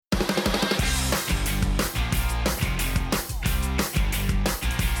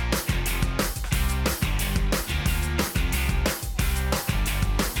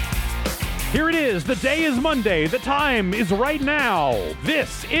Here it is. The day is Monday. The time is right now.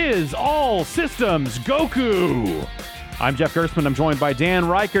 This is All Systems Goku. I'm Jeff Gerstmann. I'm joined by Dan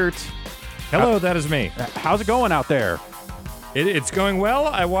Reichert. Hello, that is me. How's it going out there? It's going well.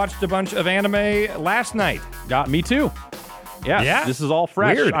 I watched a bunch of anime last night. Me too. Yes, Yeah? This is all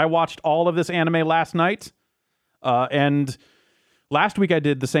fresh. Weird. I watched all of this anime last night. And last week I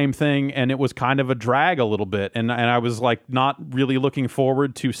did the same thing, and it was kind of a drag a little bit. And I was like not really looking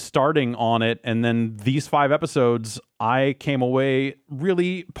forward to starting on it. And then these 5 episodes, I came away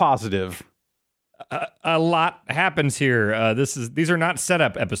really positive. A lot happens here. These are not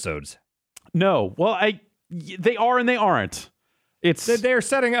setup episodes. No, well, they are and they aren't. They're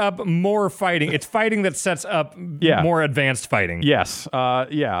setting up more fighting. It's fighting that sets up more advanced fighting. Yes, a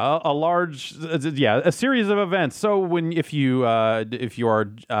series of events. So if you are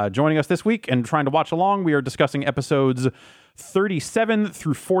joining us this week and trying to watch along, we are discussing episodes 37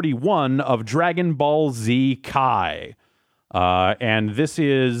 through 41 of Dragon Ball Z Kai, and this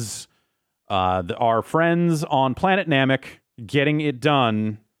is our friends on Planet Namek getting it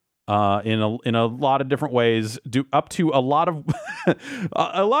done. In a lot of different ways, up to a lot of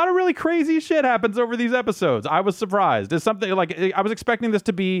a lot of really crazy shit happens over these episodes. I was surprised. It's something like I was expecting this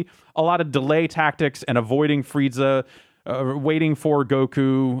to be a lot of delay tactics and avoiding Frieza, waiting for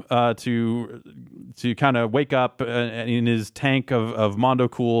Goku to kind of wake up in his tank of Mondo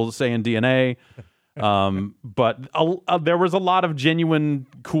Cool Saiyan DNA. But there was a lot of genuine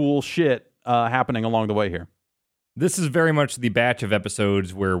cool shit happening along the way here. This is very much the batch of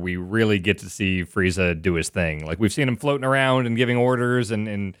episodes where we really get to see Frieza do his thing. Like, we've seen him floating around and giving orders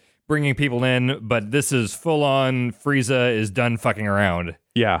and bringing people in, but this is full-on Frieza is done fucking around.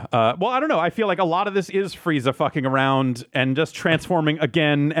 Yeah. Well, I don't know. I feel like a lot of this is Frieza fucking around and just transforming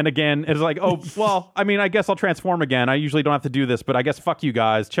again and again. It's like, oh, well, I mean, I guess I'll transform again. I usually don't have to do this, but I guess fuck you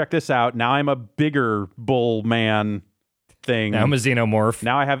guys. Check this out. Now I'm a bigger bull man thing. Now I'm a xenomorph.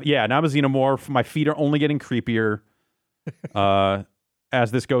 Now I'm a xenomorph. My feet are only getting creepier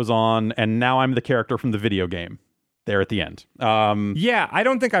as this goes on, and now I'm the character from the video game there at the end. Yeah, I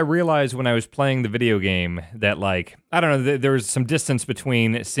don't think I realized when I was playing the video game that, like, I don't know, there was some distance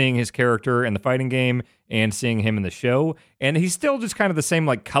between seeing his character in the fighting game and seeing him in the show, and he's still just kind of the same,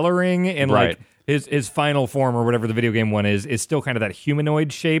 like, coloring and right. Like his final form or whatever the video game one is still kind of that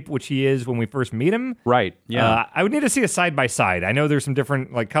humanoid shape, which he is when we first meet him. Right, yeah. I would need to see a side-by-side. I know there's some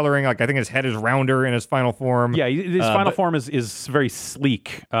different, like, coloring. Like, I think his head is rounder in his final form. Yeah, his final form is very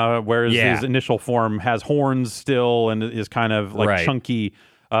sleek, whereas his initial form has horns still and is kind of, like, chunky.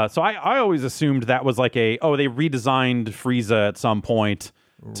 So I always assumed that was like they redesigned Frieza at some point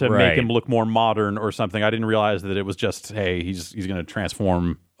to make him look more modern or something. I didn't realize that it was just, hey, he's going to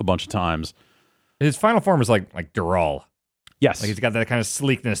transform a bunch of times. His final form is like Dural. Yes. Like, he's got that kind of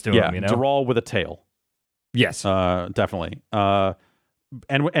sleekness to him, you know? Dural with a tail. Yes. Definitely. And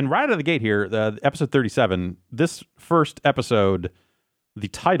right out of the gate here, episode 37, this first episode, the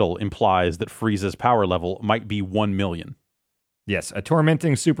title implies that Frieza's power level might be 1 million. Yes, a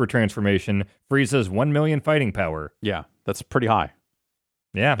tormenting super transformation, Frieza's 1 million fighting power. Yeah, that's pretty high.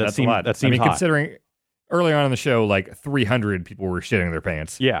 Yeah, that's a lot. That seems high. Considering early on in the show, like 300 people were shitting their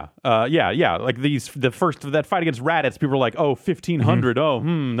pants. Yeah. Like that fight against Raditz, people were like, oh, 1,500.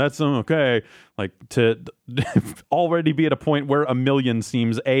 Mm-hmm. That's okay. Like, to already be at a point where 1 million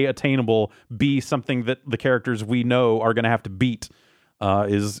seems A, attainable, B, something that the characters we know are going to have to beat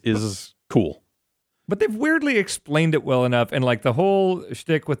is cool. But they've weirdly explained it well enough, and like the whole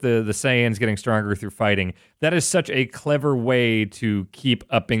shtick with the Saiyans getting stronger through fighting, that is such a clever way to keep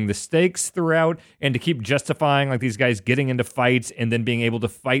upping the stakes throughout and to keep justifying like these guys getting into fights and then being able to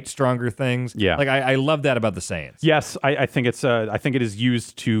fight stronger things. Yeah. Like I love that about the Saiyans. Yes, I think it is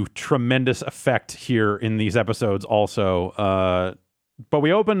used to tremendous effect here in these episodes also. But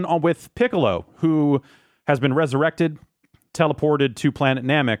we open with Piccolo, who has been resurrected, teleported to Planet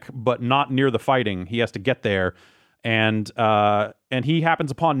Namek, but not near the fighting. He has to get there, and he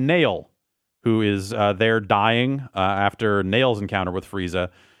happens upon Nail, who is there dying after Nail's encounter with Frieza.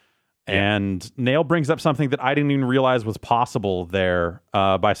 Yeah. And Nail brings up something that I didn't even realize was possible there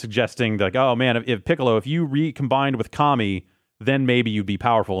by suggesting that, like, oh man, if Piccolo, if you recombined with Kami, then maybe you'd be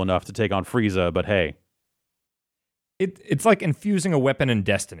powerful enough to take on Frieza. But hey, it's like infusing a weapon in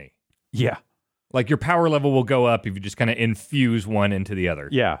Destiny. Yeah. Like, your power level will go up if you just kind of infuse one into the other.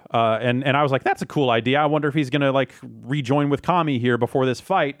 Yeah, and I was like, that's a cool idea. I wonder if he's going to, like, rejoin with Kami here before this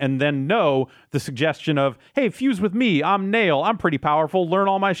fight. And then, no, the suggestion of, hey, fuse with me. I'm Nail. I'm pretty powerful. Learn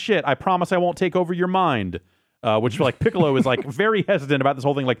all my shit. I promise I won't take over your mind. Which, like, Piccolo is, like, very hesitant about this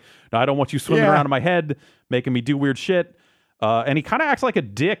whole thing. Like, no, I don't want you swimming around in my head, making me do weird shit. And he kind of acts like a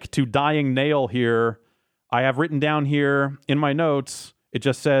dick to dying Nail here. I have written down here in my notes, it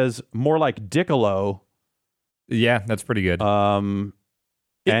just says more like Diccolo. Yeah, that's pretty good. And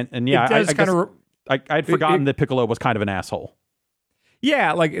yeah, I'd forgotten that Piccolo was kind of an asshole.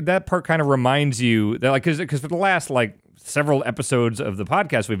 Yeah, like that part kind of reminds you that, like, because for the last like several episodes of the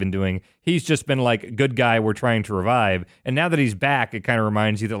podcast we've been doing, he's just been like good guy we're trying to revive, and now that he's back, it kind of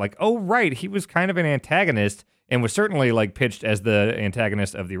reminds you that like, oh right, he was kind of an antagonist and was certainly like pitched as the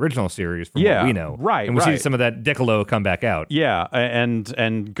antagonist of the original series from what we know. Right, and we see some of that Diccolo come back out. Yeah, and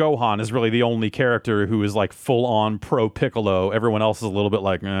Gohan is really the only character who is like full on pro Piccolo. Everyone else is a little bit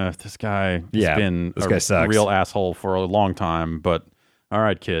like, this guy has been this guy sucks. Real asshole for a long time, but all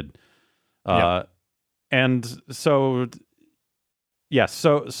right, kid. And so yes,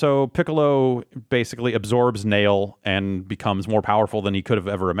 so Piccolo basically absorbs Nail and becomes more powerful than he could have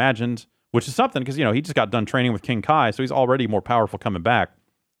ever imagined. Which is something, because, he just got done training with King Kai, so he's already more powerful coming back.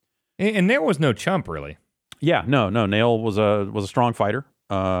 And Nail was no chump, really. Yeah, no. Nail was a strong fighter,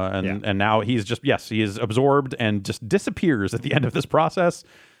 and now he's just, he is absorbed and just disappears at the end of this process.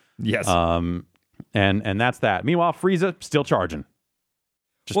 Yes. And that's that. Meanwhile, Frieza still charging.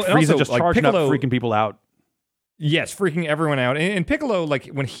 Frieza also, just like, charging Piccolo, up, freaking people out. Yes, freaking everyone out. And Piccolo, like,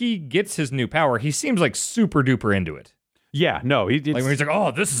 when he gets his new power, he seems like super duper into it. Yeah, no. Like when he's like,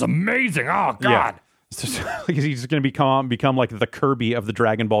 oh, this is amazing. Oh, God. Yeah. He's going to become like the Kirby of the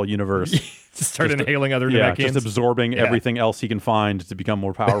Dragon Ball universe. Just start inhaling other Namekians. Just absorbing everything else he can find to become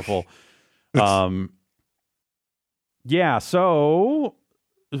more powerful. So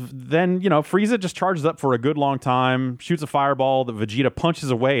then, Frieza just charges up for a good long time, shoots a fireball that Vegeta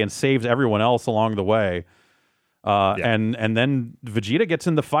punches away and saves everyone else along the way. And then Vegeta gets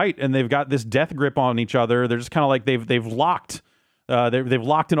in the fight, and they've got this death grip on each other. They're just kind of like they've locked, they've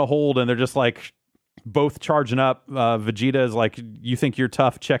locked in a hold, and they're just like both charging up. Vegeta is like, "You think you're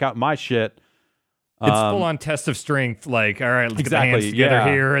tough? Check out my shit." It's full on test of strength. Like, all right, let's get the hands together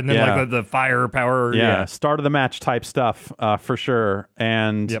here, and then like the fire power. Yeah, start of the match type stuff for sure.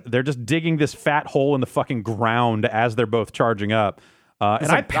 And they're just digging this fat hole in the fucking ground as they're both charging up. It's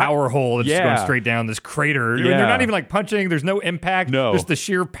like power hole that's just going straight down this crater. Yeah. They're not even like punching. There's no impact. No. Just the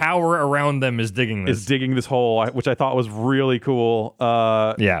sheer power around them is digging this. Is digging this hole, which I thought was really cool.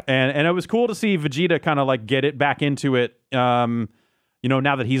 And it was cool to see Vegeta kind of like get it back into it. Now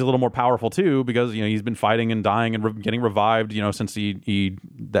that he's a little more powerful too, because he's been fighting and dying and getting revived. Since he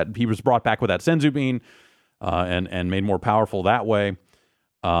was brought back with that Senzu Bean, and made more powerful that way.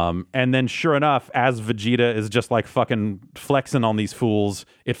 And then sure enough, as Vegeta is just like fucking flexing on these fools,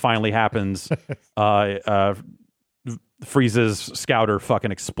 it finally happens. Frieza's scouter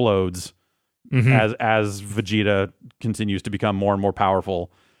fucking explodes as Vegeta continues to become more and more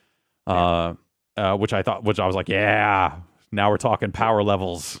powerful. Which I was like, yeah, now we're talking power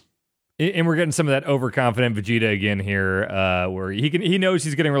levels. And we're getting some of that overconfident Vegeta again here, where he knows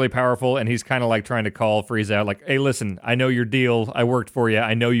he's getting really powerful, and he's kind of like trying to call Frieza out, like, "Hey, listen, I know your deal. I worked for you.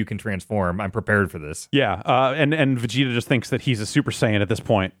 I know you can transform. I'm prepared for this." Yeah, and Vegeta just thinks that he's a Super Saiyan at this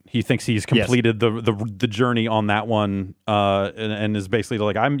point. He thinks he's completed the journey on that one, and is basically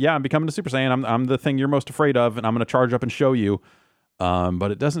like, "I'm becoming a Super Saiyan. I'm the thing you're most afraid of, and I'm going to charge up and show you." But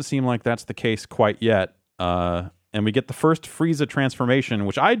it doesn't seem like that's the case quite yet. And we get the first Frieza transformation,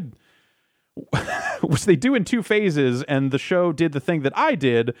 which they do in two phases, and the show did the thing that I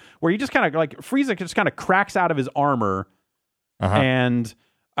did, where he just kind of like Frieza just kind of cracks out of his armor, and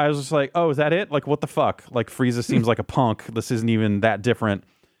I was just like, "Oh, is that it? Like, what the fuck? Like, Frieza seems like a punk. This isn't even that different."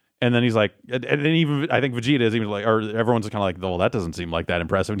 And then he's like, and then even I think Vegeta is even like, or everyone's kind of like, "Well, that doesn't seem like that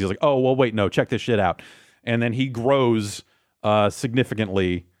impressive." And he's like, "Oh, well, wait, no, check this shit out." And then he grows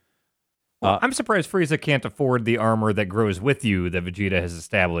significantly. I'm surprised Frieza can't afford the armor that grows with you that Vegeta has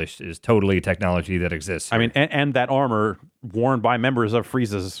established is totally technology that exists here. I mean, and that armor worn by members of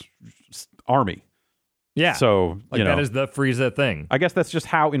Frieza's army. Yeah. So, that is the Frieza thing. I guess that's just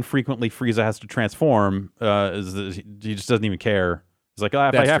how infrequently Frieza has to transform, is that he just doesn't even care. He's like,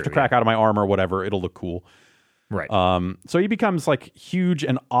 if I have to crack out of my armor, whatever, it'll look cool. Right. So he becomes like huge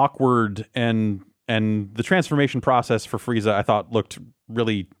and awkward, and the transformation process for Frieza, I thought, looked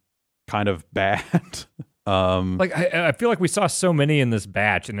really kind of bad. I feel like we saw so many in this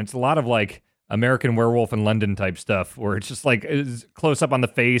batch, and it's a lot of like American Werewolf in London type stuff, where it's just like it's close up on the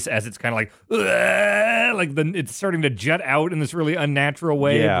face as it's kind of like it's starting to jut out in this really unnatural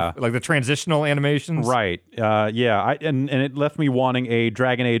way. Yeah, like the transitional animations. Right. And it left me wanting a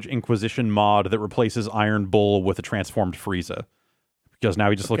Dragon Age Inquisition mod that replaces Iron Bull with a transformed Frieza, because now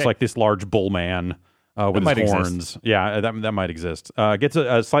he just looks like this large bull man. With his horns. Exist. Yeah, that might exist. Gets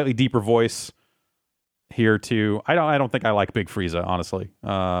a slightly deeper voice here too. I don't think I like Big Frieza, honestly.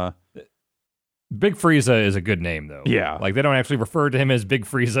 Big Frieza is a good name, though. Yeah. Like, they don't actually refer to him as Big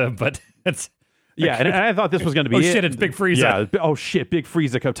Frieza, but it's... Yeah, and I thought this was going to be oh, shit, it's Big Frieza. Yeah, oh, shit, Big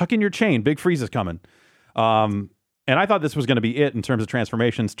Frieza. Tuck in your chain. Big Frieza's coming. And I thought this was going to be it in terms of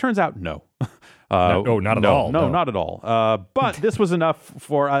transformations. Turns out, no. No, not at all. No, not at all. But this was enough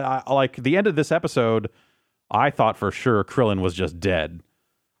for, like, the end of this episode, I thought for sure Krillin was just dead.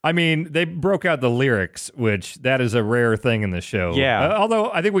 I mean, they broke out the lyrics, which that is a rare thing in this show. Yeah.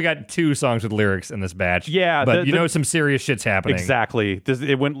 Although I think we got 2 songs with lyrics in this batch. Yeah. But some serious shit's happening. Exactly.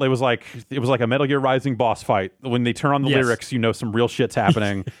 It was like a Metal Gear Rising boss fight. When they turn on the lyrics, some real shit's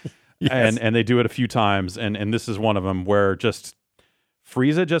happening. Yes. And they do it a few times. And this is one of them where just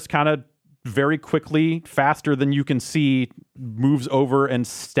Frieza just kind of very quickly, faster than you can see, moves over and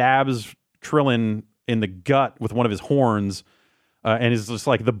stabs Krillin in the gut with one of his horns. And it's just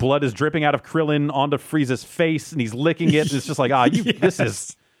like the blood is dripping out of Krillin onto Frieza's face, and he's licking it. And it's just like,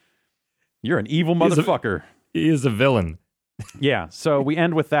 you're an evil motherfucker. He is a villain. Yeah. So we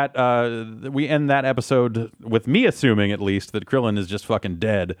end with that. We end that episode with me assuming, at least, that Krillin is just fucking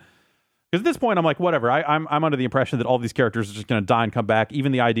dead. Because at this point, I'm like, whatever. I'm under the impression that all these characters are just going to die and come back.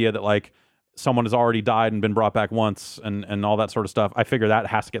 Even the idea that like someone has already died and been brought back once, and all that sort of stuff. I figure that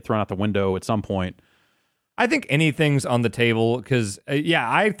has to get thrown out the window at some point. I think anything's on the table because,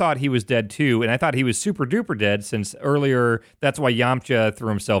 I thought he was dead too, and I thought he was super duper dead since earlier. That's why Yamcha threw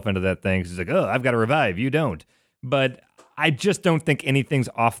himself into that thing. He's like, oh, I've got to revive. You don't. But I just don't think anything's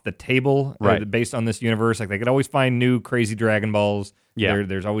off the table based on this universe. Like, they could always find new crazy Dragon Balls. Yeah.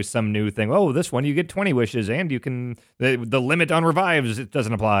 There's always some new thing. Oh, this one you get 20 wishes, and you can the limit on revives, it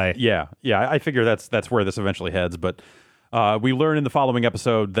doesn't apply. Yeah. I figure that's where this eventually heads, but we learn in the following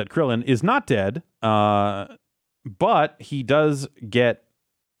episode that Krillin is not dead, but he does get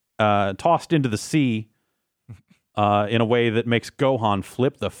tossed into the sea in a way that makes Gohan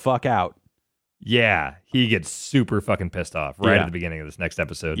flip the fuck out. Yeah, he gets super fucking pissed off at the beginning of this next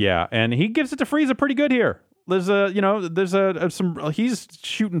episode. Yeah, and he gives it to Frieza pretty good here. He's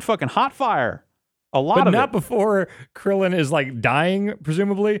shooting fucking hot fire. But not before Krillin is like dying,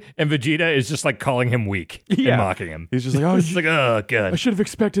 presumably, and Vegeta is just like calling him weak and mocking him. He's just like, oh, he's like, oh, God. I should have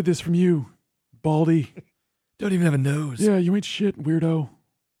expected this from you, Baldy. Don't even have a nose. Yeah, you ain't shit, weirdo.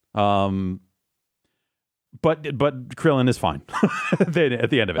 But Krillin is fine at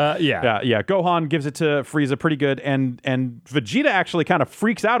the end of it. Yeah. Gohan gives it to Frieza pretty good, and Vegeta actually kind of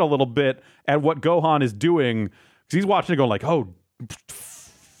freaks out a little bit at what Gohan is doing because he's watching it going like, oh,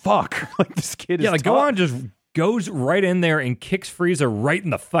 fuck. Like, this kid is tough. Gohan just goes right in there and kicks Frieza right in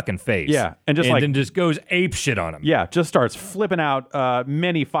the fucking face. Yeah, and then just goes ape shit on him. Yeah, just starts flipping out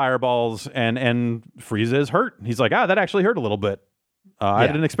many fireballs, and Frieza is hurt. He's like, that actually hurt a little bit. I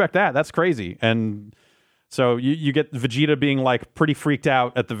didn't expect that. That's crazy. And so you get Vegeta being like pretty freaked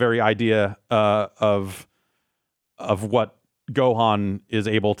out at the very idea of what Gohan is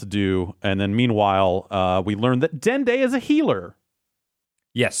able to do. And then meanwhile, we learn that Dende is a healer.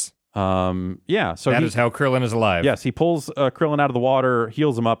 Yes. So that is how Krillin is alive. Yes, he pulls Krillin out of the water,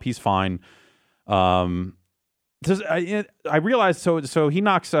 heals him up, he's fine. I realized so he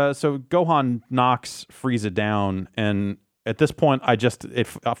knocks so Gohan knocks Frieza down, and at this point it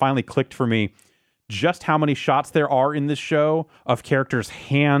finally clicked for me just how many shots there are in this show of characters'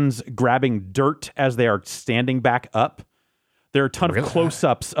 hands grabbing dirt as they are standing back up. There are a ton of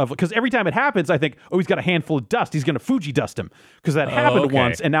close-ups of, because every time it happens, I think, oh, he's got a handful of dust. He's going to Fuji dust him because that happened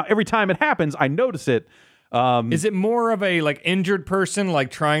once, and now every time it happens, I notice it. Is it more of a like injured person,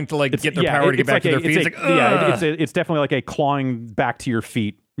 like trying to like get their power to get back to their feet? It's definitely like a clawing back to your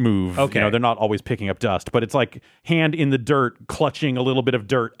feet move. Okay, they're not always picking up dust, but it's like hand in the dirt, clutching a little bit of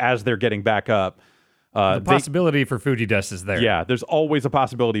dirt as they're getting back up. The possibility for Fuji dust is there. Yeah, there's always a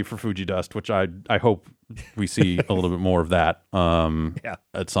possibility for Fuji dust, which I hope we see a little bit more of that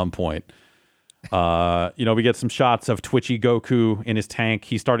at some point. We get some shots of twitchy Goku in his tank.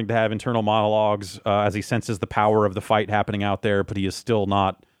 He's starting to have internal monologues as he senses the power of the fight happening out there, but he is still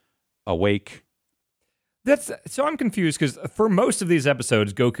not awake. So I'm confused because for most of these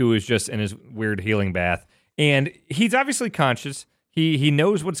episodes, Goku is just in his weird healing bath, and he's obviously conscious. He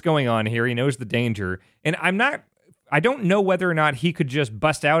knows what's going on here. He knows the danger. And I don't know whether or not he could just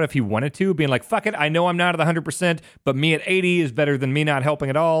bust out if he wanted to, being like, fuck it, I know I'm not at 100%, but me at 80 is better than me not helping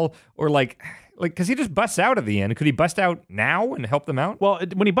at all. Or like, because he just busts out at the end. Could he bust out now and help them out? Well,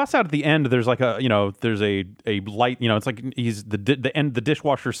 when he busts out at the end, there's like there's a light, it's like he's the end, the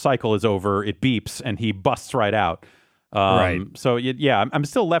dishwasher cycle is over, it beeps, and he busts right out. Right. So, I'm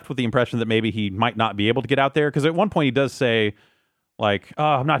still left with the impression that maybe he might not be able to get out there, because at one point he does say, like, oh,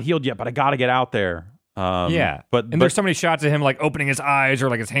 I'm not healed yet, but I got to get out there. But there's so many shots of him like opening his eyes or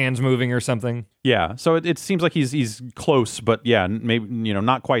like his hands moving or something. Yeah, so it seems like he's close, but yeah, maybe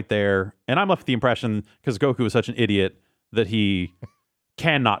not quite there. And I'm left with the impression, because Goku is such an idiot, that he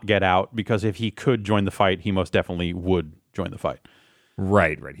cannot get out, because if he could join the fight, he most definitely would join the fight.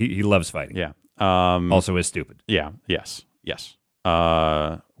 Right. He loves fighting. Yeah. Also is stupid. Yeah. Yes.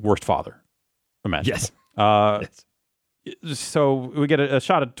 Worst father. Imagine. Yes. Yes. So we get a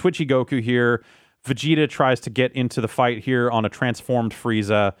shot of twitchy Goku here. Vegeta tries to get into the fight here on a transformed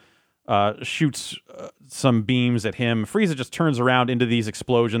Frieza, shoots some beams at him. Frieza just turns around into these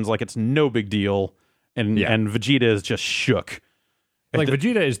explosions like it's no big deal, and Vegeta is just shook. Like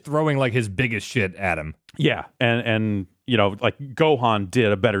Vegeta is throwing like his biggest shit at him. Yeah, and like Gohan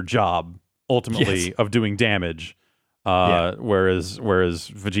did a better job ultimately of doing damage, whereas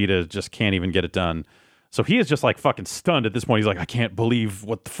Vegeta just can't even get it done. So he is just like fucking stunned at this point. He's like, I can't believe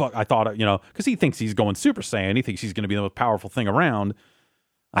what the fuck I thought, because he thinks he's going Super Saiyan. He thinks he's going to be the most powerful thing around.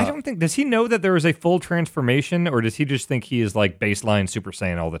 I don't think, does he know that there is a full transformation, or does he just think he is like baseline Super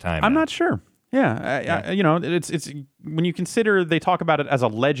Saiyan all the time? I'm not sure. Yeah. It's when you consider they talk about it as a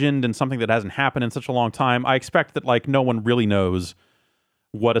legend and something that hasn't happened in such a long time, I expect that like no one really knows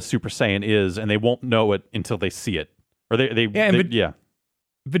what a Super Saiyan is, and they won't know it until they see it. Or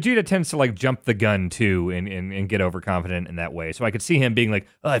Vegeta tends to like jump the gun too and get overconfident in that way. So I could see him being like,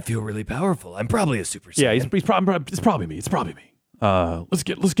 I feel really powerful. I'm probably a Super Saiyan. Yeah, it's probably me. It's probably me. Let's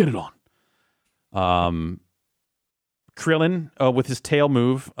get it on. Krillin with his tail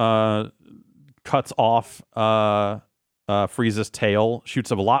move cuts off Frieza's tail,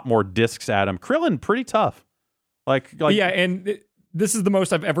 shoots a lot more discs at him. Krillin pretty tough. Like this is the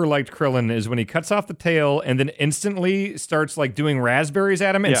most I've ever liked Krillin, is when he cuts off the tail and then instantly starts like doing raspberries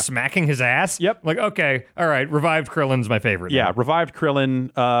at him and smacking his ass. Yep. Like, okay, all right, revived Krillin's my favorite. Yeah, revived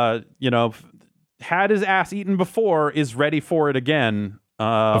Krillin, had his ass eaten before, is ready for it again.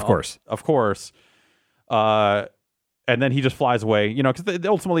 Of course. And then he just flies away, because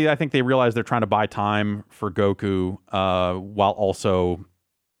ultimately I think they realize they're trying to buy time for Goku, while also,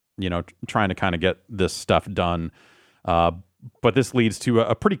 trying to kind of get this stuff done. But this leads to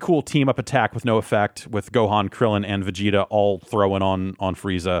a pretty cool team-up attack with no effect, with Gohan, Krillin, and Vegeta all throwing on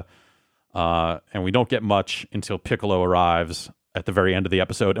Frieza. And we don't get much until Piccolo arrives at the very end of the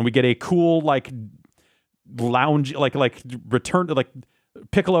episode. And we get a cool, like, lounge, like return to, like,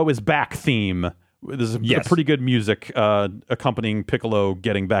 Piccolo is back theme. There's a pretty good music accompanying Piccolo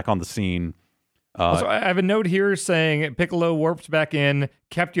getting back on the scene. Also, I have a note here saying Piccolo warped back in,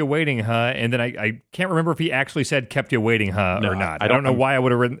 kept you waiting, huh? And then I can't remember if he actually said kept you waiting, huh, or not. I don't know why I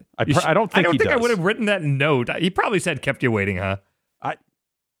would have written. I don't think I would have written that note. He probably said kept you waiting, huh?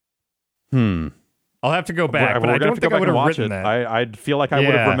 I'll have to go back, but I don't think I would have written that. I'd feel like I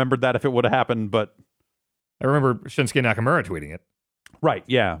would have remembered that if it would have happened, but I remember Shinsuke Nakamura tweeting it. Right,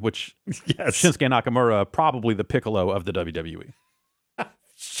 yeah, which Shinsuke Nakamura, probably the Piccolo of the WWE.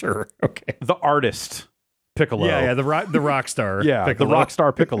 Sure, okay. The artist Piccolo. Yeah, the rock star. Yeah, Piccolo. The rock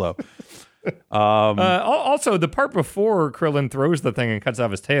star Piccolo. Also, the part before Krillin throws the thing and cuts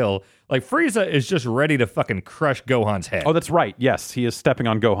off his tail, like Frieza is just ready to fucking crush Gohan's head. Oh, that's right. Yes, he is stepping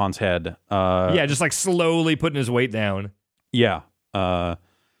on Gohan's head. Just like slowly putting his weight down. Yeah. And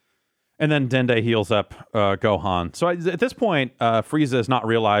then Dende heals up Gohan. So at this point, Frieza has not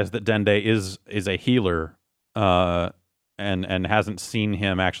realized that Dende is a healer, and hasn't seen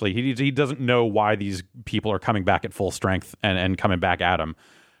him actually. He doesn't know why these people are coming back at full strength and coming back at him.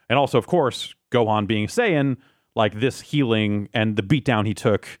 And also, of course, Gohan being Saiyan, like this healing and the beatdown he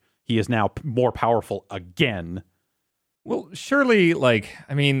took, he is now more powerful again. Well, surely, so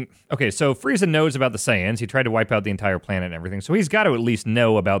Frieza knows about the Saiyans. He tried to wipe out the entire planet and everything. So he's got to at least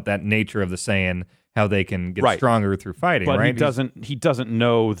know about that nature of the Saiyan, how they can get stronger through fighting, but right? He doesn't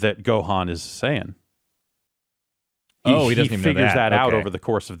know that Gohan is Saiyan. He doesn't even figures know that out over the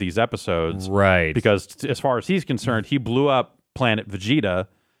course of these episodes. Right. Because as far as he's concerned, he blew up planet Vegeta,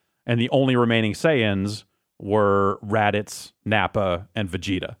 and the only remaining Saiyans were Raditz, Nappa, and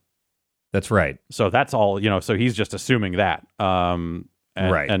Vegeta. That's right. So that's all, so he's just assuming that. And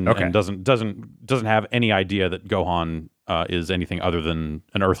doesn't have any idea that Gohan is anything other than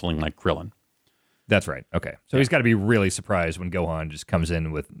an Earthling like Krillin. That's right. Okay. So he's got to be really surprised when Gohan just comes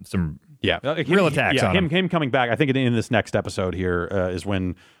in with some real attacks on him. Him coming back, I think in this next episode here is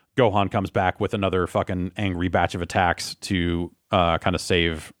when Gohan comes back with another fucking angry batch of attacks to kind of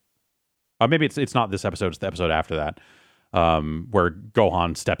save... maybe it's not this episode, it's the episode after that, where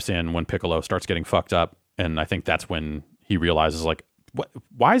Gohan steps in when Piccolo starts getting fucked up, and I think that's when he realizes, like,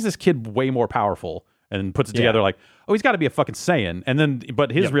 why is this kid way more powerful? And puts it together like, oh, he's got to be a fucking Saiyan. And then,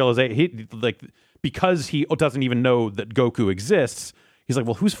 but his realization, because he doesn't even know that Goku exists, he's like,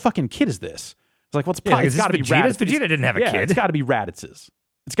 well, whose fucking kid is this? It's like, well, it's got to be Raditz. Vegeta didn't have a kid. It's got to be Raditz's.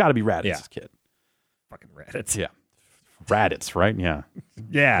 It's got to be Raditz's kid. Fucking Raditz. Yeah. Raditz, right? Yeah.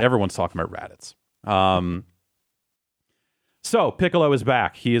 Yeah. Everyone's talking about Raditz. So Piccolo is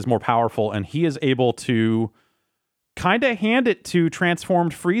back. He is more powerful, and he is able to kind of hand it to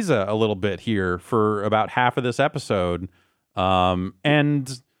transformed Frieza a little bit here for about half of this episode.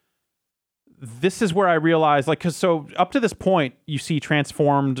 And this is where I realized, like, because so up to this point, you see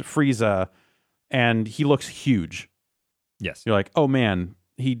transformed Frieza, and he looks huge. Yes. You're like, oh man,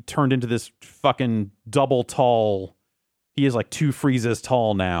 he turned into this fucking double tall. He is like 2 Friezas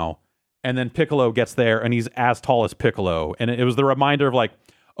tall now. And then Piccolo gets there, and he's as tall as Piccolo. And it was the reminder of like,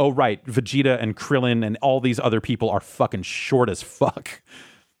 oh, right, Vegeta and Krillin and all these other people are fucking short as fuck.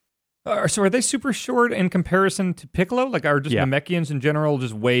 So are they super short in comparison to Piccolo? Like, are just Namekians in general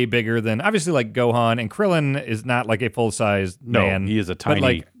just way bigger than... Obviously, like, Gohan and Krillin is not like a full-sized man. No, he is a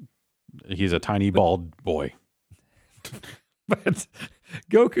tiny... he's a tiny bald boy. But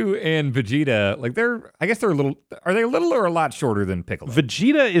Goku and Vegeta, like I guess they're a little, are they a little or a lot shorter than Piccolo?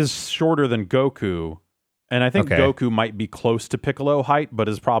 Vegeta is shorter than Goku, and I think Goku might be close to Piccolo height, but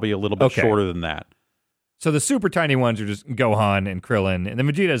is probably a little bit shorter than that. So the super tiny ones are just Gohan and Krillin, and then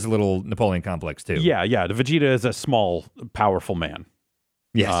Vegeta is a little Napoleon complex too. Yeah. The Vegeta is a small, powerful man.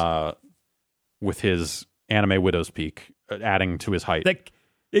 Yes. With his anime widow's peak adding to his height.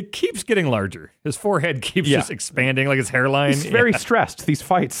 It keeps getting larger. His forehead keeps just expanding, like his hairline. He's very stressed, these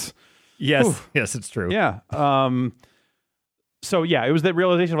fights. Yes, Oof. yes, it's true. Yeah. So, yeah, it was that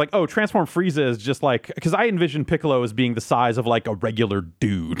realization of like, oh, Transform Frieza is just like... Because I envisioned Piccolo as being the size of like a regular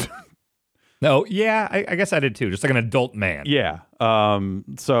dude. No, yeah, I guess I did too. Just like an adult man. Yeah.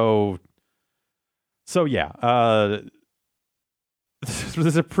 So yeah. This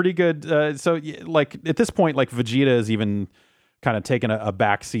is a pretty good... so, like, at this point, like, Vegeta is even... kind of taking a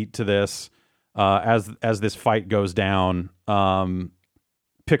back seat to this as this fight goes down.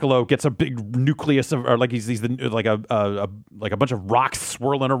 Piccolo gets a big nucleus of, or like he's like a bunch of rocks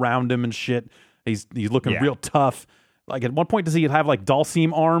swirling around him and shit. He's looking real tough. Like at one point, does he have like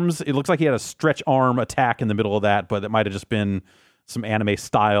Dalsim arms? It looks like he had a stretch arm attack in the middle of that, but it might have just been some anime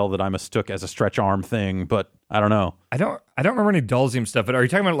style that I mistook as a stretch arm thing, but I don't know. I don't remember any Dalsim stuff, but are you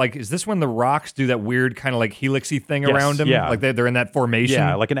talking about like, is this when the rocks do that weird kind of like helixy thing around him? Yeah. Like they're in that formation?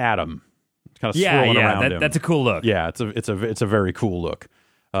 Yeah, like an atom. Kind of swirling around him. That's a cool look. Yeah, it's a very cool look.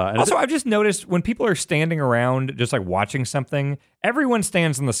 And also, I've just noticed when people are standing around just like watching something, everyone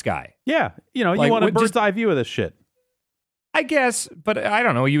stands in the sky. Yeah, you know, like, you want a bird's eye view of this shit. I guess, but I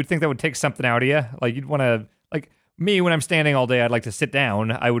don't know. You would think that would take something out of you. Like you'd want to, like me, when I'm standing all day, I'd like to sit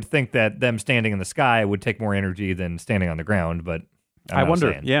down. I would think that them standing in the sky would take more energy than standing on the ground. But I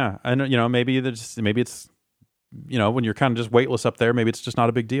wonder. Yeah, I know. You know, maybe it's you know, when you're kind of just weightless up there, maybe it's just not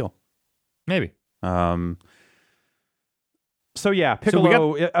a big deal. Maybe. So yeah,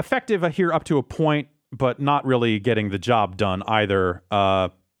 Piccolo effective here up to a point, but not really getting the job done either.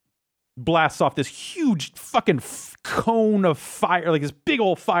 Blasts off this huge fucking cone of fire, like this big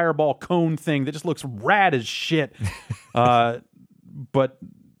old fireball cone thing that just looks rad as shit. But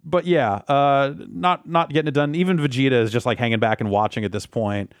yeah, not getting it done. Even Vegeta is just like hanging back and watching at this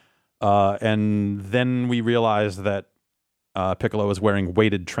point. And then we realize that Piccolo is wearing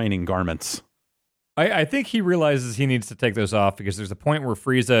weighted training garments. I think he realizes he needs to take those off because there's a point where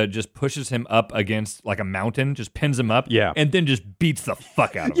Frieza just pushes him up against like a mountain, just pins him up, and then just beats the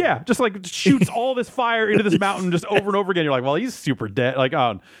fuck out of him. Yeah, just like shoots all this fire into this mountain just over and over again. You're like, well, he's super dead. Like,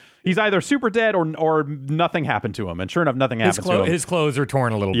 he's either super dead or nothing happened to him. And sure enough, nothing happened to him. His clothes are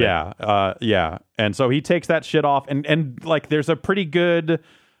torn a little bit. Yeah. And so he takes that shit off, and like there's a pretty good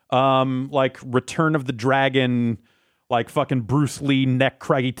like Return of the Dragon. Like fucking Bruce Lee neck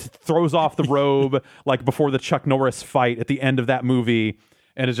crack. He throws off the robe like before the Chuck Norris fight at the end of that movie,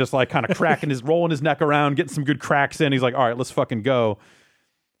 and is just like kind of rolling his neck around, getting some good cracks in. He's like, all right, let's fucking go.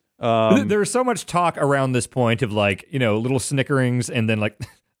 There's so much talk around this point of like, you know, little snickerings and then like,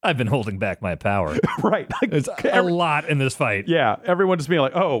 I've been holding back my power. Right. Like, there's a lot in this fight. Yeah. Everyone just being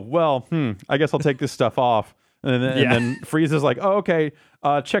like, oh, well, I guess I'll take this stuff off. And then Frieza's like, oh, okay,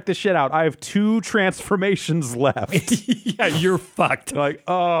 check this shit out. I have 2 transformations left. Yeah, you're fucked. Like,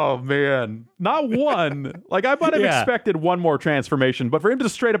 oh, man. Not one. Like, I might have expected one more transformation, but for him to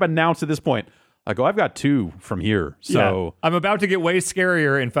straight up announce at this point, I go, I've got 2 from here. So I'm about to get way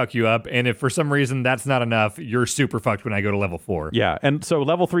scarier and fuck you up. And if for some reason that's not enough, you're super fucked when I go to level 4. Yeah. And so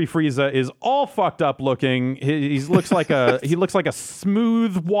level 3 Frieza is all fucked up looking. He looks like a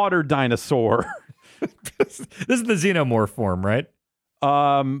smooth water dinosaur. This is the Xenomorph form, right?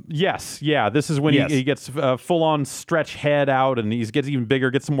 Yes, yeah. This is when Yes. he gets full on stretch head out, and he gets even bigger,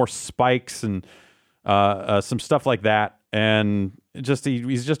 gets some more spikes and some stuff like that, and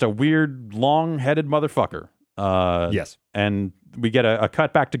he's just a weird long headed motherfucker. Yes. And we get a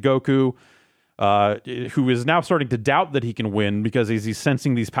cut back to Goku, who is now starting to doubt that he can win because as he's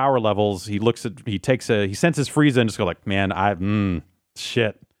sensing these power levels, he senses Frieza and just go like, man,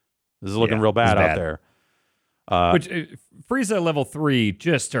 shit, this is looking real bad out there. Which Frieza level 3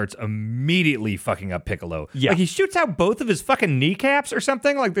 just starts immediately fucking up Piccolo. Yeah. Like he shoots out both of his fucking kneecaps or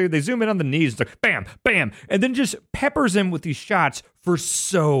something. Like they zoom in on the knees. It's like bam, bam, and then just peppers him with these shots for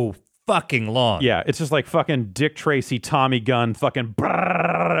so fucking long. Yeah, it's just like fucking Dick Tracy, Tommy gun, fucking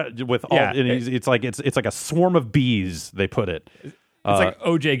brrrr, with all. Yeah. It's like a swarm of bees. They put it. It's like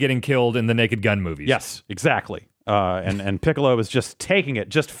OJ getting killed in the Naked Gun movies. Yes, exactly. And Piccolo is just taking it,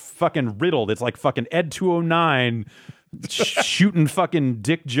 just fucking riddled. It's like fucking Ed 209 shooting fucking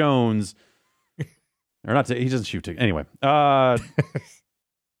Dick Jones. Or not, he doesn't shoot Dick. Anyway.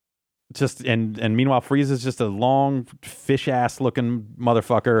 Just and meanwhile, Frieza's just a long fish ass looking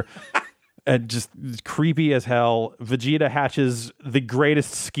motherfucker. Just creepy as hell. Vegeta hatches the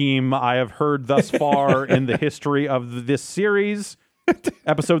greatest scheme I have heard thus far in the history of this series.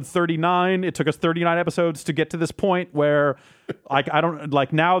 Episode 39. It took us 39 episodes to get to this point where I don't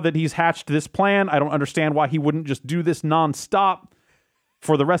like, now that he's hatched this plan, I don't understand why he wouldn't just do this nonstop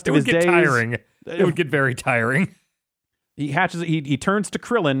for the rest of his days. It would get tiring. It would get very tiring. He turns to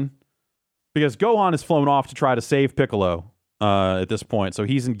Krillin because Gohan has flown off to try to save Piccolo at this point, so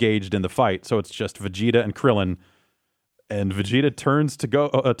he's engaged in the fight. So it's just Vegeta and Krillin, and Vegeta turns to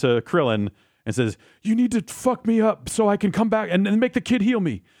Krillin and says, "You need to fuck me up so I can come back and make the kid heal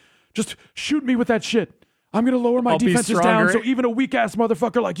me. Just shoot me with that shit. I'm going to lower my defenses down so even a weak-ass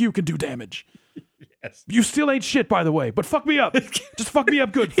motherfucker like you can do damage." Yes. You still ain't shit, by the way, but fuck me up. Just fuck me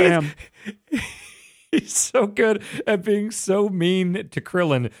up good, fam. He's so good at being so mean to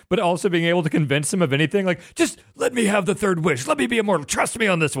Krillin, but also being able to convince him of anything. Like, just let me have the third wish. Let me be immortal. Trust me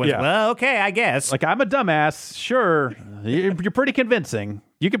on this one. Yeah. Well, okay, I guess. Like, I'm a dumbass. Sure. You're pretty convincing.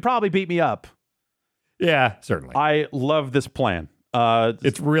 You could probably beat me up. Yeah, certainly. I love this plan.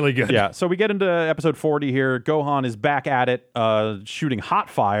 It's really good. Yeah. So we get into episode 40 here. Gohan is back at it, shooting hot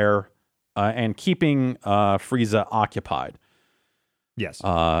fire and keeping Frieza occupied. Yes.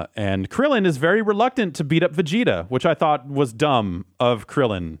 And Krillin is very reluctant to beat up Vegeta, which I thought was dumb of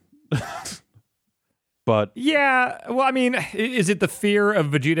Krillin. But yeah, well, I mean, is it the fear of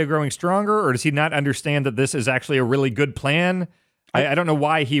Vegeta growing stronger, or does he not understand that this is actually a really good plan? I don't know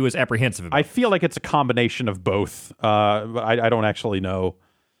why he was apprehensive about it. I feel like it's a combination of both. I don't actually know.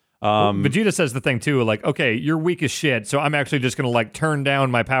 Vegeta says the thing too, like, okay, you're weak as shit, so I'm actually just gonna like turn down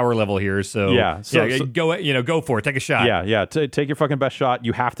my power level here. So go for it, take a shot. Yeah. Take your fucking best shot.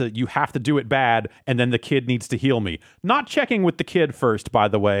 You have to do it bad, and then the kid needs to heal me. Not checking with the kid first, by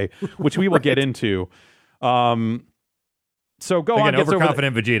the way, which we will get into. So Gohan Again, gets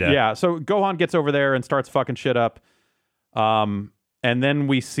overconfident Vegeta. Yeah, so Gohan gets over there and starts fucking shit up. And then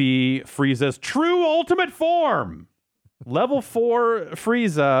we see Frieza's true ultimate form. Level 4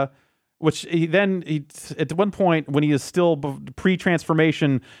 Frieza, which he at one point when he is still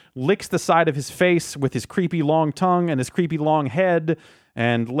pre-transformation, licks the side of his face with his creepy long tongue and his creepy long head.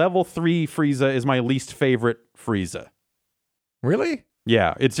 And level 3 Frieza is my least favorite Frieza. Really?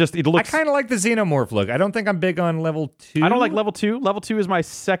 Yeah, it looks. I kind of like the Xenomorph look. I don't think I'm big on level 2. I don't like level 2. Level 2 is my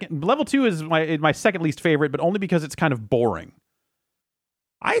second. Level 2 is my second least favorite, but only because it's kind of boring.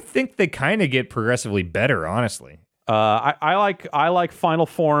 I think they kind of get progressively better, honestly. I like final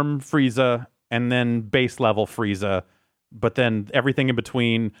form Frieza and then base level Frieza, but then everything in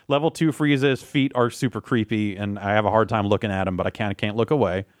between. Level 2 Frieza's feet are super creepy, and I have a hard time looking at him, but I can't look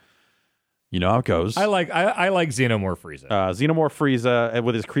away. You know how it goes. I like Xenomorph Frieza. Xenomorph Frieza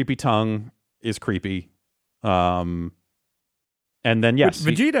with his creepy tongue is creepy. And then yes,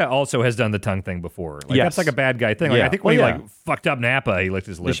 Vegeta also has done the tongue thing before. Like, yes. That's like a bad guy thing. Like, Yeah. I think when he like fucked up Nappa, he licked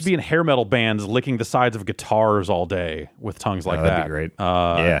his They lips. should be in hair metal bands licking the sides of guitars all day with tongues like that. That'd be great.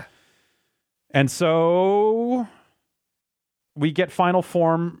 Yeah. And so we get final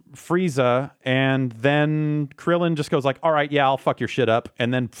form Frieza, and then Krillin just goes like, all right, yeah, I'll fuck your shit up.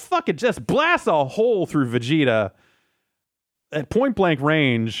 And then fucking just blasts a hole through Vegeta at point blank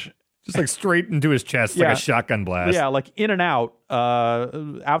range. Just like straight into his chest, like a shotgun blast. Yeah, like in and out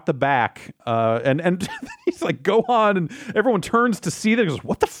the back. And he's like, go on. And everyone turns to see that. Goes,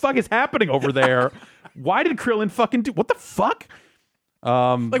 what the fuck is happening over there? Why did Krillin fucking do? What the fuck?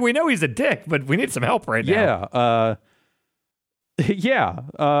 Like, we know he's a dick, but we need some help right now.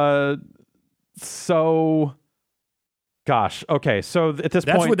 So Gosh. Okay. So at this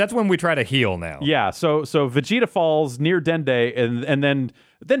That's point, that's when we try to heal now. yeah. So Vegeta falls near Dende, and then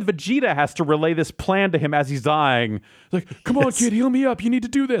Vegeta has to relay this plan to him as he's dying. Like, come on, kid, heal me up. You need to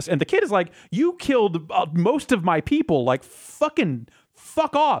do this. And the kid is like, you killed most of my people. Like, fuck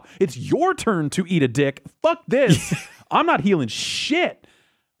off. It's your turn to eat a dick. Fuck this. I'm not healing shit.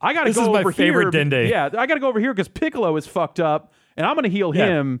 I gotta go over here. This is my favorite Dende. Yeah, I gotta go over here because Piccolo is fucked up, and I'm gonna heal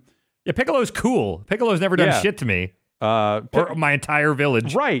him. Yeah, Piccolo's cool. Piccolo's never done shit to me. Or my entire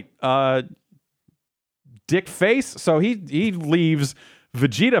village. Right. Dick face. So he leaves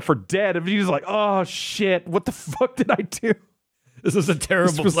Vegeta for dead. And Vegeta's like, oh shit, what the fuck did I do? This is a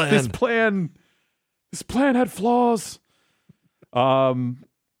terrible plan. This plan had flaws.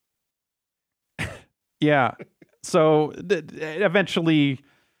 Yeah. So eventually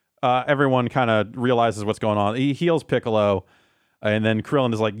everyone kind of realizes what's going on. He heals Piccolo. And then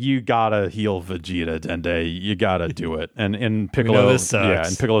Krillin is like, you gotta heal Vegeta, Dende. You gotta do it. And Piccolo, this sucks.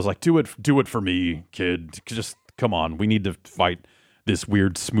 And Piccolo's like, do it for me, kid. Just come on. We need to fight this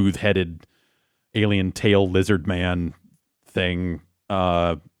weird, smooth-headed alien tail lizard man thing.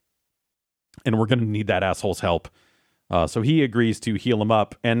 And we're gonna need that asshole's help. So he agrees to heal him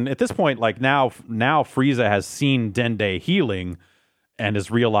up. And at this point, like now Frieza has seen Dende healing and has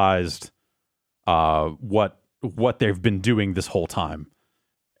realized what they've been doing this whole time.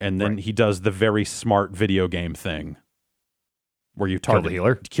 And then he does the very smart video game thing where you target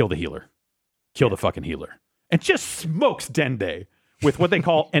kill the healer, kill the fucking healer, and just smokes Dende with what they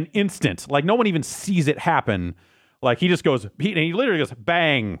call an instant. Like no one even sees it happen. Like he just goes, he literally goes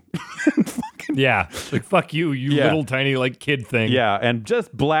bang. Yeah, like fuck you, little tiny like kid thing. Yeah, and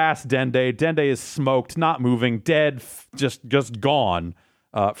just blast Dende. Dende is smoked, not moving, dead, just gone.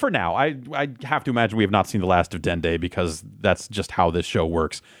 For now, I have to imagine we have not seen the last of Dende because that's just how this show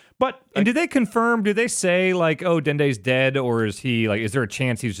works. But and did they confirm? Do they say like, oh, Dende's dead, or is he like? Is there a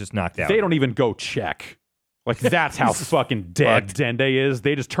chance he's just knocked out? They don't even go check. Like that's how fucking dead Dende is.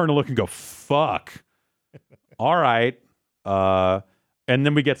 They just turn to look and go, "Fuck." All right. And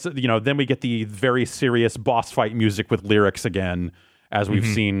then we get the very serious boss fight music with lyrics again, as we've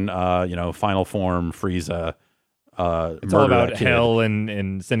seen. Final Form, Frieza. It's all about hell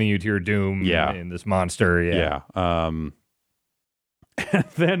and sending you to your doom. Yeah. And this monster. Yeah. And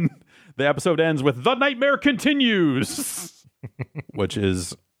then the episode ends with "The Nightmare Continues," which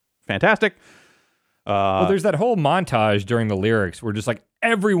is fantastic. Well, there's that whole montage during the lyrics where just like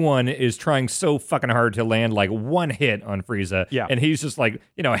everyone is trying so fucking hard to land like one hit on Frieza. Yeah. And he's just like,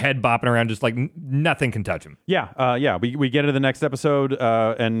 head bopping around, just like nothing can touch him. Yeah. We get into the next episode,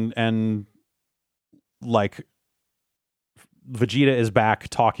 and like Vegeta is back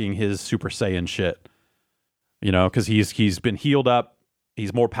talking his Super Saiyan shit, because he's been healed up.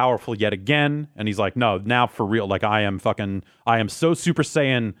 He's more powerful yet again. And he's like, no, now for real. Like I am so Super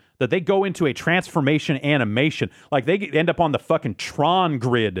Saiyan that they go into a transformation animation. Like they end up on the fucking Tron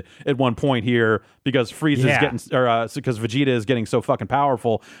grid at one point here because because Vegeta is getting so fucking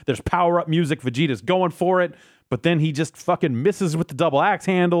powerful. There's power up music. Vegeta's going for it, but then he just fucking misses with the double axe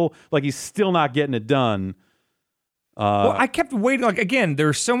handle. Like he's still not getting it done. Well, I kept waiting. Like again,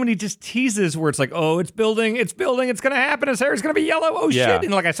 there's so many just teases where it's like, oh, it's building, it's gonna happen. His hair is gonna be yellow. Oh shit!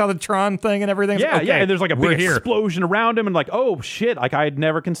 And like I saw the Tron thing and everything. Yeah, okay, yeah. And there's like a big explosion around him, and like, oh shit! Like I had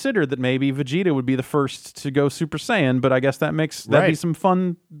never considered that maybe Vegeta would be the first to go Super Saiyan, but I guess that'd be some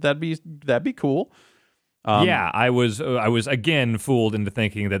fun. That'd be cool. I was again fooled into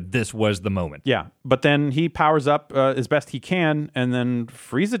thinking that this was the moment. Yeah, but then he powers up as best he can, and then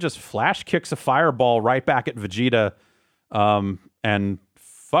Frieza just flash kicks a fireball right back at Vegeta, and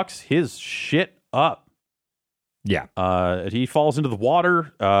fucks his shit up. Yeah, he falls into the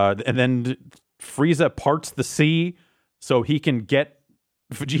water, and then Frieza parts the sea so he can get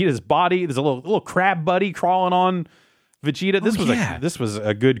Vegeta's body. There's a little crab buddy crawling on Vegeta. This was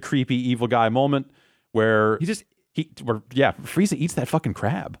a good creepy evil guy moment. Where Frieza eats that fucking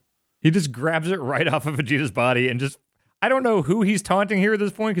crab. He just grabs it right off of Vegeta's body and just, I don't know who he's taunting here at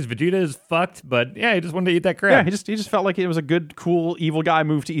this point because Vegeta is fucked, but yeah, he just wanted to eat that crab. Yeah, he just felt like it was a good, cool, evil guy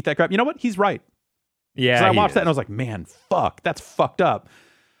move to eat that crab. You know what? He's right. Yeah, I watched that and I was like, man, fuck, that's fucked up.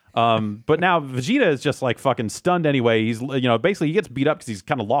 But now Vegeta is just like fucking stunned anyway. He's basically he gets beat up because he's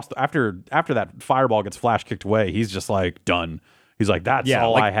kind of lost after that fireball gets flash kicked away. He's just like done. He's like, that's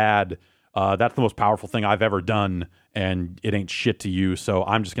all I had. That's the most powerful thing I've ever done, and it ain't shit to you. So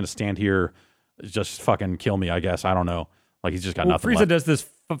I'm just gonna stand here, just fucking kill me, I guess. I don't know. Like he's just got nothing. Frieza left. does this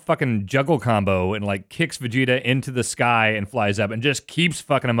fucking juggle combo and like kicks Vegeta into the sky and flies up and just keeps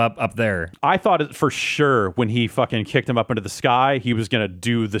fucking him up there. I thought it for sure when he fucking kicked him up into the sky, he was going to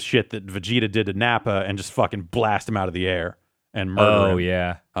do the shit that Vegeta did to Nappa and just fucking blast him out of the air and murder him.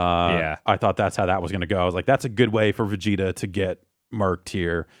 Yeah. I thought that's how that was going to go. I was like, that's a good way for Vegeta to get murked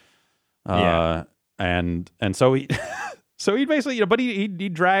here. And so he so he basically, but he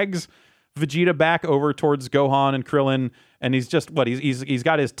drags Vegeta back over towards Gohan and Krillin, and he's just he's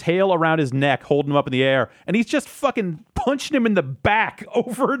got his tail around his neck, holding him up in the air, and he's just fucking punching him in the back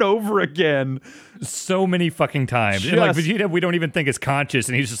over and over again, so many fucking times. And like Vegeta, we don't even think is conscious,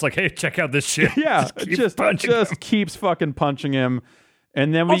 and he's just like, "Hey, check out this shit." Yeah, just keeps fucking punching him.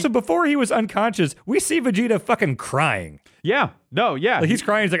 And then also, before he was unconscious, we see Vegeta fucking crying. Yeah. Like he's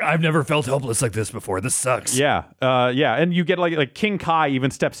crying. He's like, I've never felt helpless like this before. This sucks. Yeah. And you get like King Kai even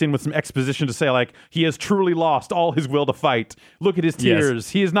steps in with some exposition to say like he has truly lost all his will to fight. Look at his tears. Yes.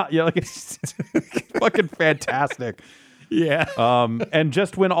 He is not. Yeah, like it's fucking fantastic. Yeah. And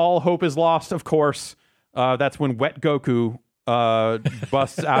just when all hope is lost, of course, that's when Wet Goku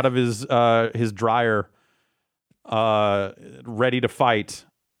busts out of his dryer. Ready to fight,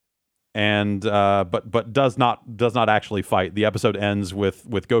 and but does not actually fight. The episode ends with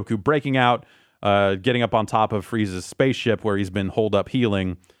Goku breaking out, getting up on top of Frieza's spaceship where he's been holed up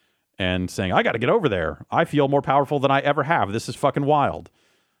healing, and saying, "I got to get over there. I feel more powerful than I ever have. This is fucking wild."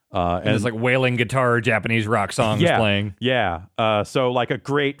 And it's like wailing guitar, Japanese rock songs playing. Yeah. So like a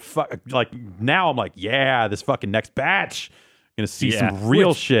great like now I'm like, yeah, this fucking next batch gonna see some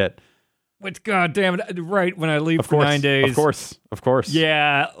real shit. Which, god damn it, right when I leave for 9 days. Of course.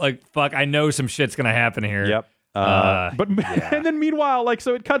 Yeah, like, fuck, I know some shit's gonna happen here. Yep. And then meanwhile, like,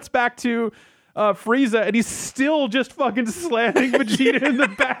 so it cuts back to Frieza, and he's still just fucking slamming Vegeta in the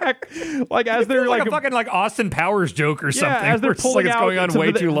back. Like, as they're like a fucking, like, Austin Powers joke or something. As they're pulling it's going on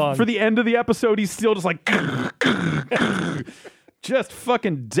way too long. For the end of the episode, he's still just like... just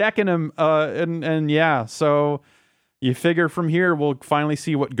fucking decking him. And yeah, so... You figure from here we'll finally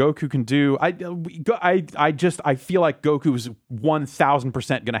see what Goku can do. I feel like Goku's 1,000%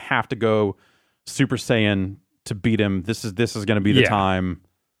 going to have to go Super Saiyan to beat him. This is going to be the time.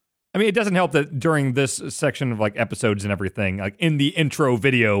 I mean, it doesn't help that during this section of like episodes and everything, like in the intro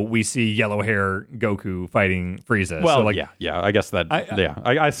video, we see yellow hair Goku fighting Frieza. Well, so, like, yeah. I guess that.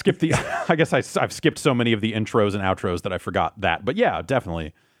 I skipped the. I guess I've skipped so many of the intros and outros that I forgot that. But yeah,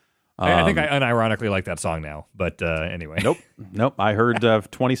 definitely. I think I unironically like that song now, but anyway. Nope. I heard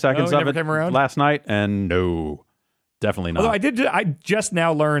 20 seconds of it last night, and no, definitely not. Although I just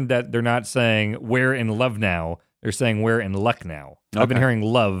now learned that they're not saying "we're in love now"; they're saying "we're in luck now." Okay. I've been hearing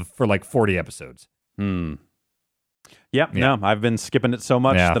 "love" for like 40 episodes. Yep. Yeah. No, I've been skipping it so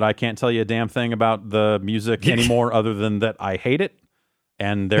much that I can't tell you a damn thing about the music anymore, other than that I hate it,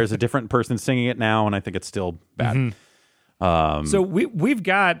 and there's a different person singing it now, and I think it's still bad. Mm-hmm. So we've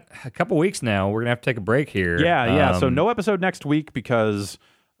got a couple weeks now. We're gonna have to take a break here. Yeah. So no episode next week because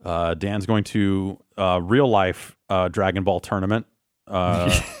Dan's going to real life Dragon Ball tournament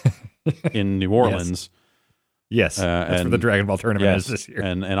in New Orleans. Yes, that's where the Dragon Ball tournament is this year.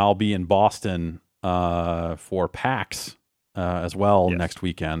 And I'll be in Boston for PAX as well next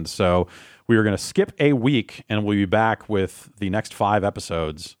weekend. So we are going to skip a week, and we'll be back with the next 5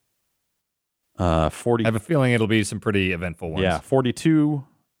 episodes. 40. I have a feeling it'll be some pretty eventful ones. Yeah, 42,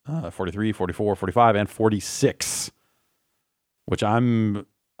 43, 44, 45, and 46, which I'm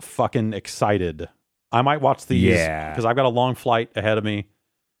fucking excited. I might watch these because I've got a long flight ahead of me.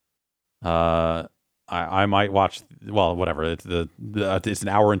 I might watch, well, whatever. It's it's an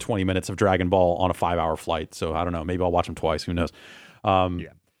hour and 20 minutes of Dragon Ball on a 5-hour flight, so I don't know. Maybe I'll watch them twice. Who knows?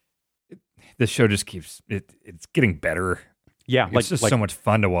 This show just keeps it's getting better. Yeah, it's just so much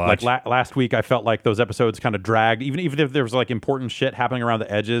fun to watch. Like last week, I felt like those episodes kind of dragged. Even if there was like important shit happening around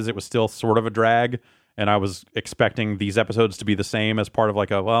the edges, it was still sort of a drag. And I was expecting these episodes to be the same as part of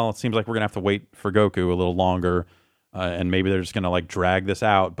like it seems like we're gonna have to wait for Goku a little longer, and maybe they're just gonna like drag this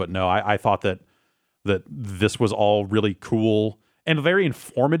out. But no, I thought that this was all really cool and very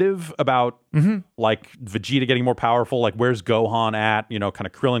informative about like Vegeta getting more powerful. Like where's Gohan at? You know, kind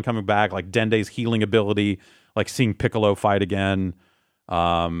of Krillin coming back, like Dende's healing ability. Like seeing Piccolo fight again.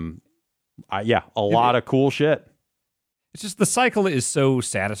 A lot of cool shit. It's just the cycle is so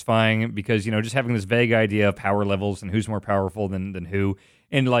satisfying because, you know, just having this vague idea of power levels and who's more powerful than who.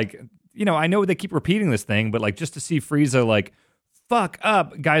 And like, you know, I know they keep repeating this thing, but like just to see Frieza like fuck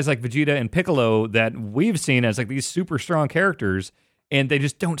up guys like Vegeta and Piccolo that we've seen as like these super strong characters, and they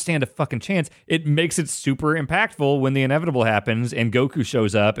just don't stand a fucking chance. It makes it super impactful when the inevitable happens and Goku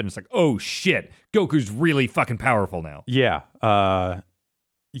shows up and it's like, oh shit, Goku's really fucking powerful now. Yeah.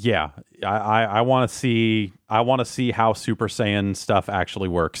 Yeah, I want to see how Super Saiyan stuff actually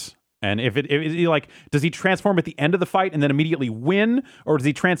works. And if it like, does he transform at the end of the fight and then immediately win, or does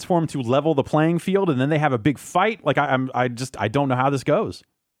he transform to level the playing field and then they have a big fight? Like I don't know how this goes.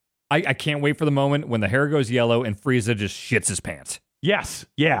 I can't wait for the moment when the hair goes yellow and Frieza just shits his pants. Yes,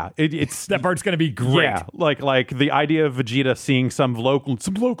 yeah, it's that part's gonna be great. Yeah, like the idea of Vegeta seeing some low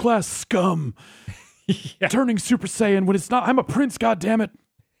class scum turning Super Saiyan when it's not. I'm a prince, goddammit.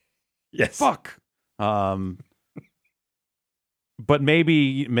 Yes. Fuck. But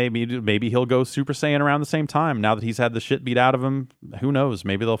maybe he'll go Super Saiyan around the same time now that he's had the shit beat out of him. Who knows?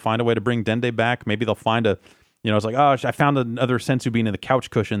 Maybe they'll find a way to bring Dende back. Maybe they'll find it's like, oh, I found another sensu bean in the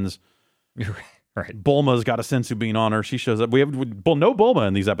couch cushions. Right. Bulma's got a sensu bean on her. She shows up. We have no Bulma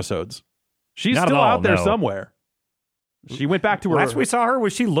in these episodes. She's Not still at all, out there no. somewhere. She went back to her. Last we saw her,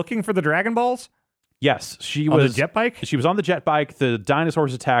 was she looking for the Dragon Balls? Yes, she on was the jet bike. She was on the jet bike. The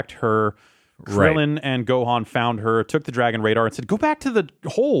dinosaurs attacked her. Krillin and Gohan found her, took the Dragon Radar, and said, "Go back to the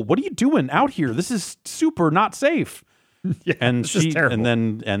hole. What are you doing out here? This is super not safe." Yeah, and this is terrible.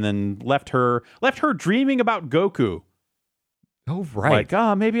 and then left her dreaming about Goku. Oh right,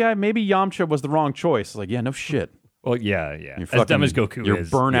 like maybe Yamcha was the wrong choice. Like, yeah, no shit. Well, yeah. You're As dumb as Goku your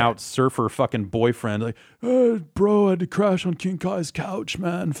is. Your burnout surfer fucking boyfriend. Like, bro, I had to crash on King Kai's couch,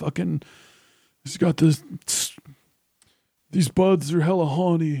 man. Fucking, he's got this. These buds are hella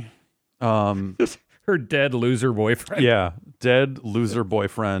horny. Her dead loser boyfriend. Yeah, dead loser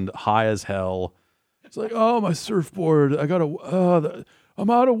boyfriend, high as hell. It's like, oh, my surfboard. I gotta.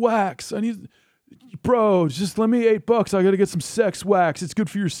 I'm out of wax. I need. Bro, just lend me $8. I gotta get some sex wax. It's good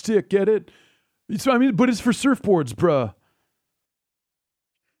for your stick. Get it? But it's for surfboards, bruh.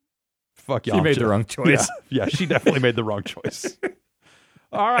 Fuck Yamcha. She made the wrong choice. Yeah, she definitely made the wrong choice.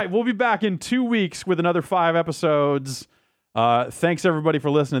 All right, we'll be back in 2 weeks with another 5 episodes. Thanks everybody for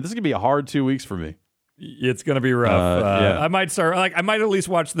listening. This is gonna be a hard 2 weeks for me. It's gonna be rough. Yeah. I might start. I might at least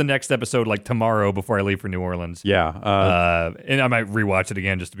watch the next episode tomorrow before I leave for New Orleans. Yeah. And I might rewatch it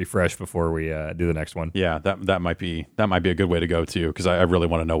again just to be fresh before we do the next one. Yeah. That might be a good way to go too, because I really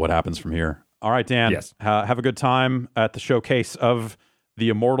want to know what happens from here. All right, Dan. Yes. Have a good time at the showcase of the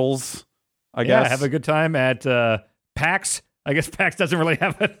Immortals. I guess. Have a good time at PAX. I guess PAX doesn't really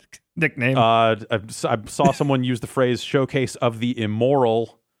have a nickname. I saw someone use the phrase "showcase of the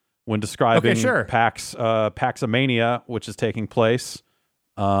immoral" when describing Paxamania, which is taking place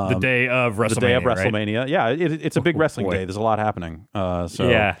the day of WrestleMania. The day of right? WrestleMania. Yeah, it's a big wrestling day. There's a lot happening.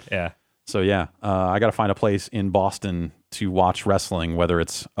 Yeah. So yeah, I got to find a place in Boston to watch wrestling, whether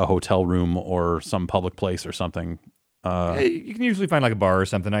it's a hotel room or some public place or something. You can usually find a bar or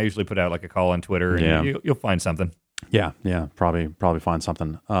something. I usually put out a call on Twitter, and you'll find something. Yeah, probably find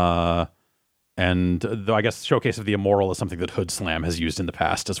something. And though I guess Showcase of the Immoral is something that Hood Slam has used in the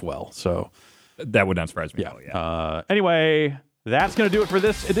past as well. So that would not surprise me. Yeah. Anyway, that's going to do it for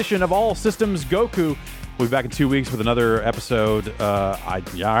this edition of All Systems Goku. We'll be back in 2 weeks with another episode. All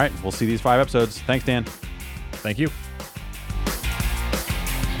right, we'll see these 5 episodes. Thanks, Dan. Thank you.